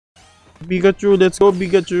Pikachu, let's go,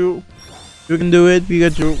 Pikachu. You can do it,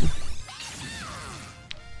 Pikachu.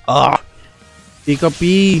 Ah! Pika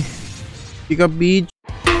P. Pika P.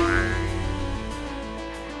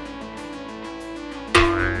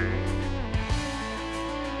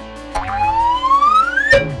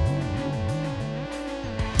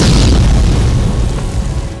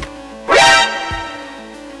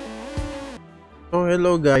 So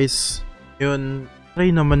hello guys. Yun,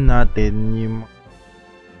 try naman natin yung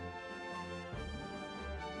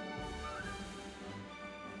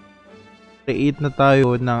create na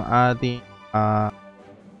tayo ng ating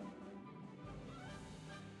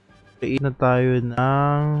create na tayo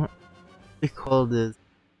ng what we call this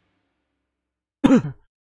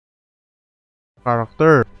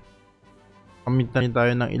character. Kamitan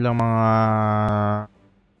tayo ng ilang mga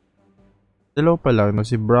dalawa pa lang, no?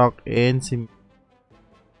 Si Brock and si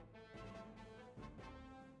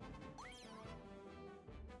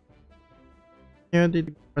yun,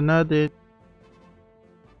 titignan natin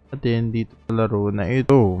dito sa laro na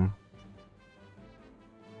ito.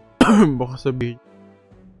 Baka sabihin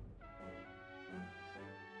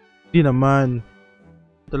hindi naman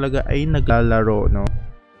talaga ay naglalaro, no?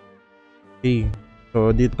 Okay,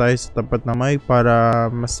 so dito tayo sa tapat na mic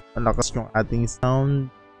para mas malakas yung ating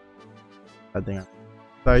sound.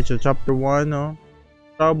 Tayo sa chapter 1, no?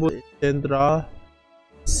 Trouble in Central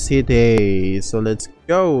City. So let's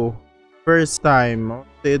go. First time, no?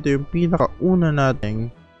 So ito yung pinakauna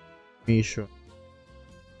nating mission.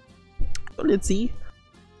 So let's see.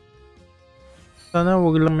 Sana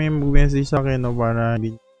wag lang may mag-message sa akin, no? Para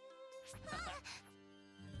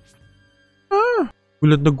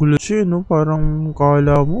gulat na gulat siya, no? Parang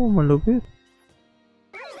kala mo malupit.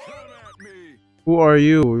 Who are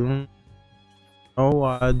you? Oh,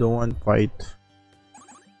 I don't want to fight.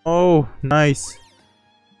 Oh, nice.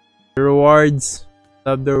 The rewards.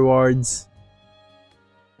 Love the rewards.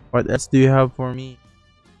 What else do you have for me?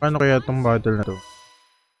 Paano kaya tong battle na to?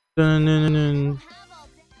 Yun,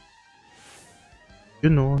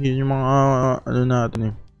 no? Yun yung mga ano natin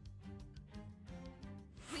eh.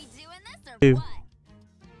 Okay.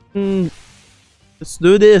 Let's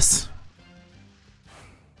do this.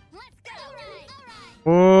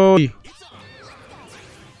 Oy.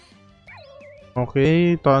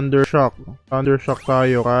 Okay, Thunder Shock. Thunder Shock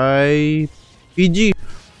tayo kay PG.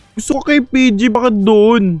 Gusto ko kay PG, bakit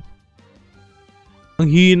doon? Ang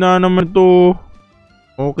hina naman to.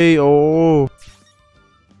 Okay, oo.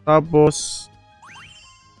 Tapos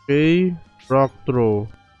okay, Rock Throw.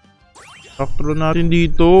 Rock Throw natin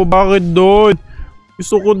dito. Bakit doon?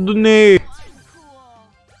 Gusto ko doon eh.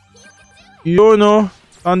 Yun, no?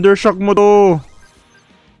 Thunder Shock mo to.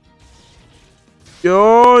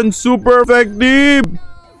 Yun, super effective.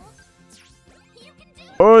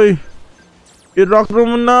 Oy, i-rock throw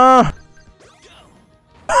mo na.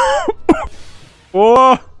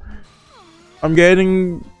 Oh, I'm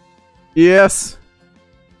getting yes.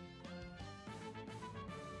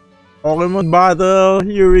 Pokemon battle,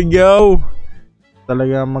 here we go.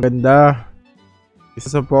 Talaga maganda.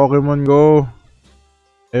 Isa sa Pokemon Go.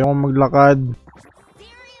 Ayaw ko maglakad.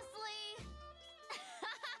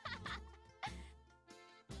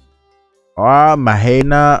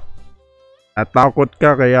 Mahina. Natakot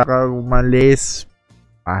ka kaya ka umalis.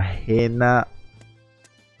 Mahina.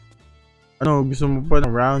 Ano, gusto mo pa ng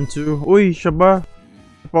round 2? Uy, siya ba?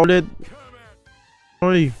 Pa ulit.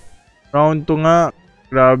 Uy, round 2 nga.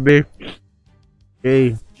 Grabe.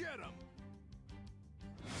 Okay.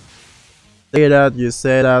 Say that, you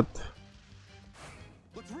say that.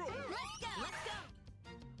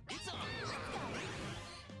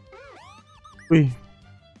 Uy.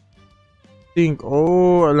 Think,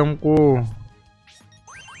 oh, alam ko.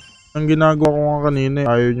 Ang ginagawa ko nga kanina,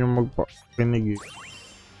 ayaw nyo magpakinig eh.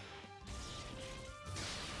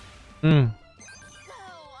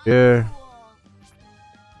 Yeah.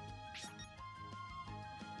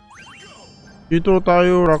 Dito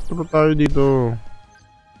tayo, rock through tayo dito.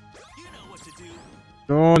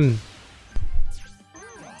 Yun.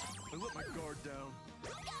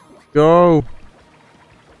 Go.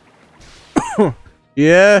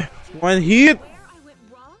 Yeah. One hit.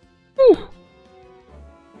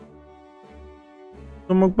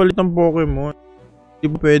 So magpalit ng Pokemon. Di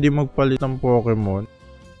ba pwede magpalit ng Pokemon?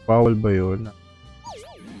 Bawal ba yun?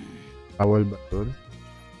 Bawal ba yun?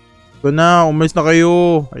 Go na, umalis na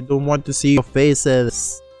kayo. I don't want to see your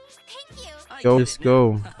faces. Go, let's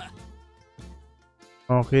go.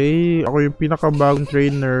 Okay, ako yung pinakabagong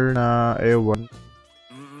trainer na ewan.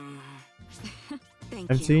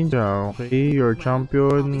 I'm seeing you. Okay, you're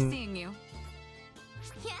champion.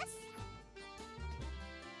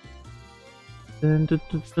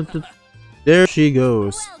 There she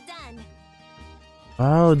goes. Well done.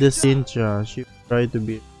 Wow, the Cynthia. She tried to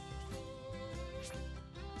be.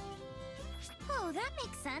 Oh, that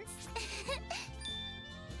makes sense.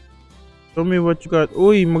 Show me what you got.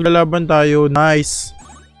 Uy, maglalaban tayo. Nice.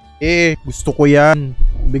 Gusto ko yan.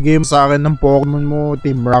 Bigay mo sa akin ng Pokemon mo.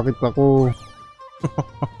 Team Rocket ako.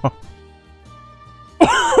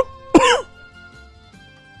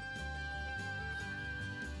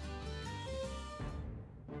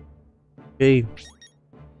 Okay.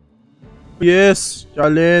 Yes!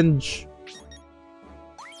 Challenge!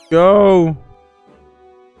 Go!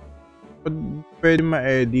 Pwede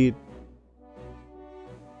ma-edit.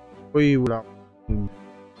 Uy, wala.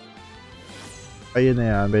 Ayun na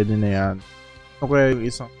yan. Pwede na yan. Okay, yung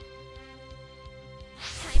isang.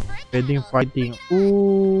 Pwedeng fighting.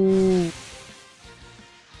 Ooh!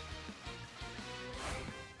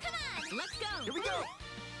 Come on, let's go. Here we go.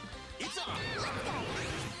 It's on.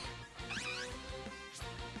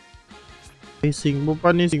 Ay, Sigmo.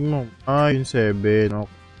 Paano yung Sigmo? Ah, yung 7.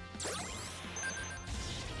 Okay.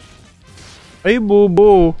 Ay,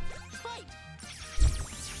 bobo! Fight.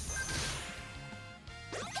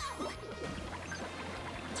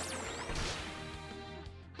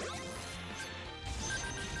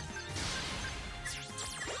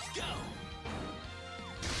 Go.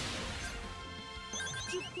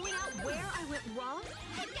 Did you point out where I went wrong?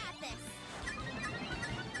 I got this.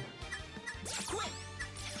 Quick.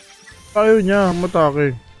 Ayaw niya.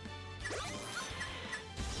 Matake.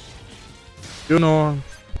 Yun o.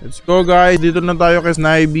 Let's go guys. Dito na tayo kay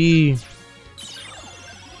Snivy.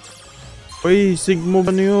 Uy, Sigmo ba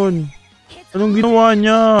na yun? Anong ginawa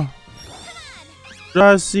niya?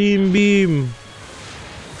 Racing Beam.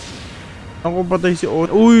 Naku, patay si On.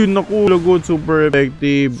 Uy, naku, lagot. Super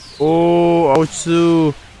effective. Oh, ouch.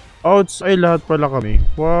 Ouch. Ay, lahat pala kami.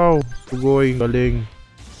 Wow. Sugoy. Galing.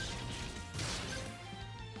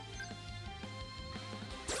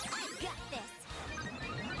 I got this.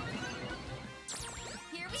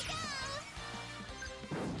 Here we go.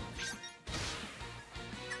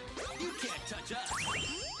 You can't touch us.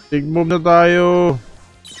 Sigmo na tayo.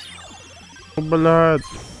 Ano ba lahat?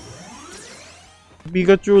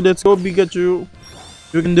 Pikachu, let's go Pikachu.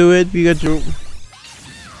 You can do it, Pikachu.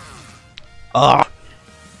 Ah!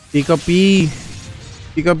 Pika-P.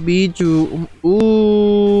 Pika-Pichu.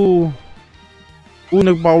 Ooh! Ooh,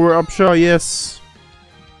 nag-power up siya. Yes.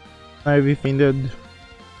 Ivy fainted.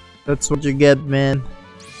 That's what you get, man.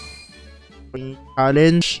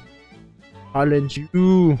 Challenge. Challenge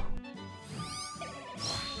you.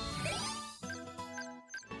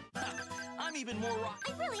 I'm even more rock.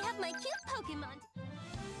 I really have my cute Pokemon.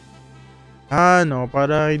 Ano,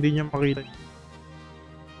 para hindi niya makita.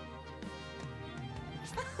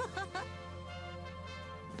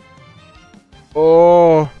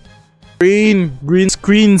 Oh, green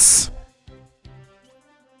screens.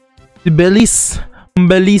 Belis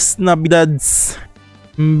Navidades.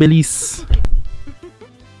 Belis.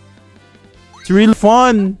 It's real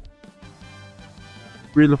fun.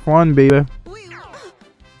 Real fun, baby.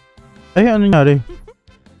 Ay, ano nangyari?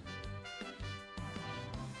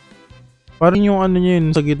 Parang yung ano niya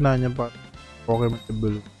yun sa gitna niya pa. Pokemon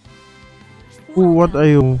Blue. Ooh, what are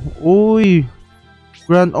you? Uy!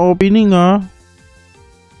 Grand opening ah.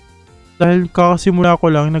 Dahil kakasimula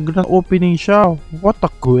ko lang, nag-grand opening siya. What a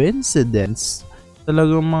coincidence.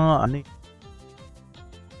 Talagang mga ano eh.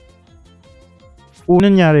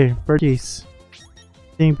 Nangyari, purchase.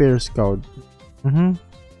 Ting pair scout. Ano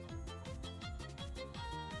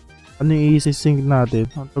yung i-sync natin?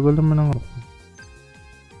 Ang tagal naman ng ako.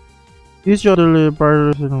 Use your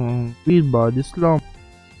para sa speed body slump.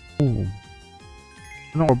 Oh.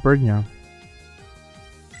 Anong offer niya?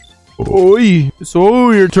 Oy! So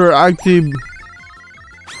interactive.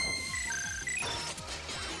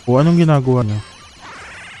 Oh, anong ginagawa niya?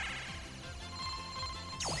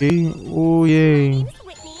 Okay. Oh, yay.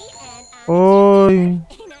 Oy!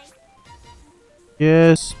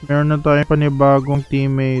 Yes, meron na tayong panibagong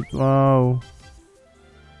teammate. Wow.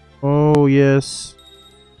 Oh, yes.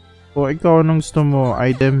 Oh, ikaw anong gusto mo?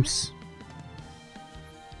 Items.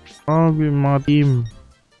 Oh, mga team.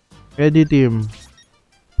 Ready team.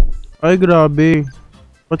 Ay, grabe.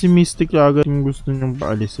 Pati Mystic agad yung gusto nyong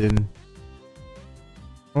paalisin.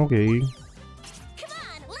 Okay.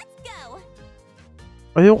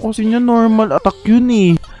 Ayoko kasi niya normal attack yun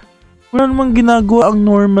eh. Wala namang ginagawa ang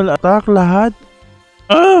normal attack lahat.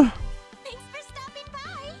 Ah! Thanks for stopping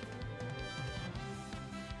by.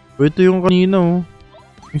 O, ito yung kanina oh.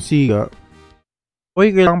 Yung Suika.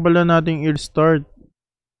 Uy, kailangan pala nating i-start.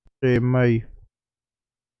 May.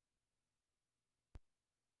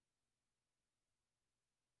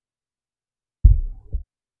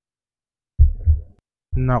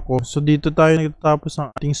 Nako. So dito tayo nagtatapos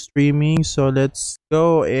ang ating streaming. So let's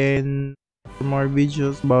go and for more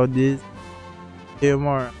videos about this. See you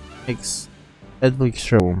more next Netflix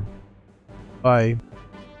show. Bye.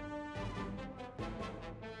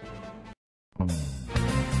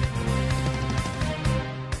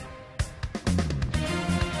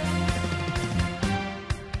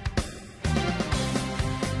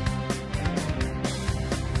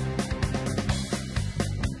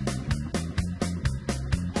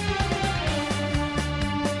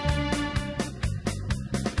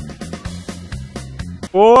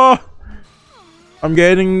 Oh! I'm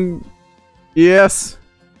getting... Yes!